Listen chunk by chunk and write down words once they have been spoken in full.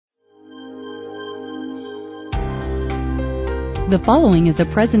The following is a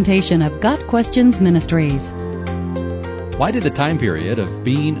presentation of Got Questions Ministries. Why did the time period of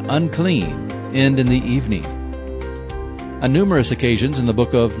being unclean end in the evening? On numerous occasions in the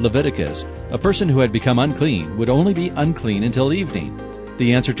book of Leviticus, a person who had become unclean would only be unclean until evening.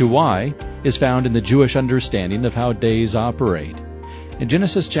 The answer to why is found in the Jewish understanding of how days operate. In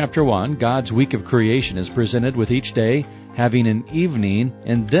Genesis chapter 1, God's week of creation is presented with each day having an evening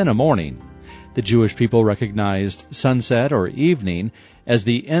and then a morning. The Jewish people recognized sunset or evening as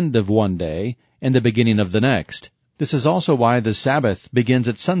the end of one day and the beginning of the next. This is also why the Sabbath begins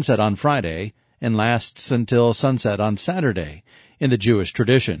at sunset on Friday and lasts until sunset on Saturday in the Jewish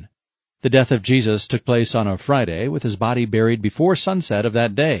tradition. The death of Jesus took place on a Friday, with his body buried before sunset of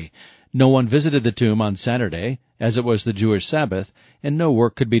that day. No one visited the tomb on Saturday, as it was the Jewish Sabbath, and no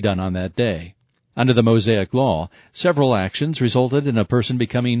work could be done on that day. Under the Mosaic Law, several actions resulted in a person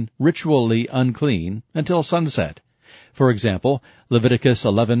becoming ritually unclean until sunset. For example, Leviticus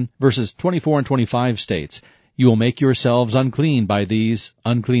 11 verses 24 and 25 states, "You will make yourselves unclean by these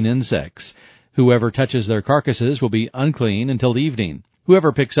unclean insects. Whoever touches their carcasses will be unclean until evening.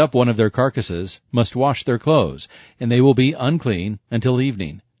 Whoever picks up one of their carcasses must wash their clothes, and they will be unclean until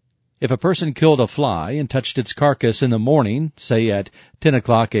evening." If a person killed a fly and touched its carcass in the morning, say at 10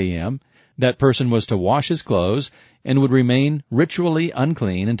 o'clock a.m., that person was to wash his clothes and would remain ritually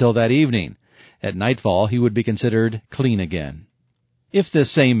unclean until that evening. At nightfall, he would be considered clean again. If this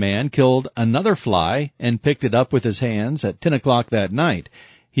same man killed another fly and picked it up with his hands at 10 o'clock that night,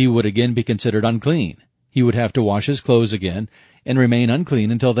 he would again be considered unclean. He would have to wash his clothes again and remain unclean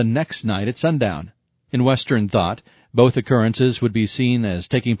until the next night at sundown. In Western thought, both occurrences would be seen as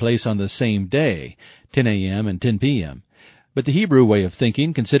taking place on the same day, 10 a.m. and 10 p.m., but the Hebrew way of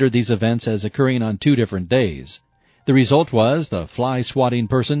thinking considered these events as occurring on 2 different days. The result was the fly-swatting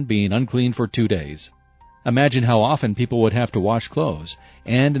person being unclean for 2 days. Imagine how often people would have to wash clothes,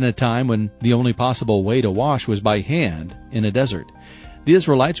 and in a time when the only possible way to wash was by hand in a desert. The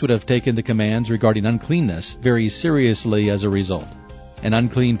Israelites would have taken the commands regarding uncleanness very seriously as a result. An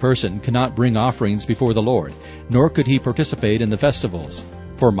unclean person cannot bring offerings before the Lord, nor could he participate in the festivals.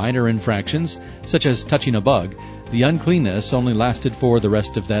 For minor infractions, such as touching a bug, the uncleanness only lasted for the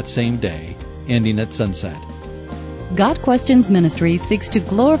rest of that same day, ending at sunset. Got Questions Ministry seeks to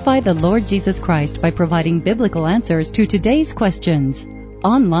glorify the Lord Jesus Christ by providing biblical answers to today's questions.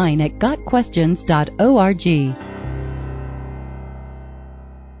 Online at gotquestions.org.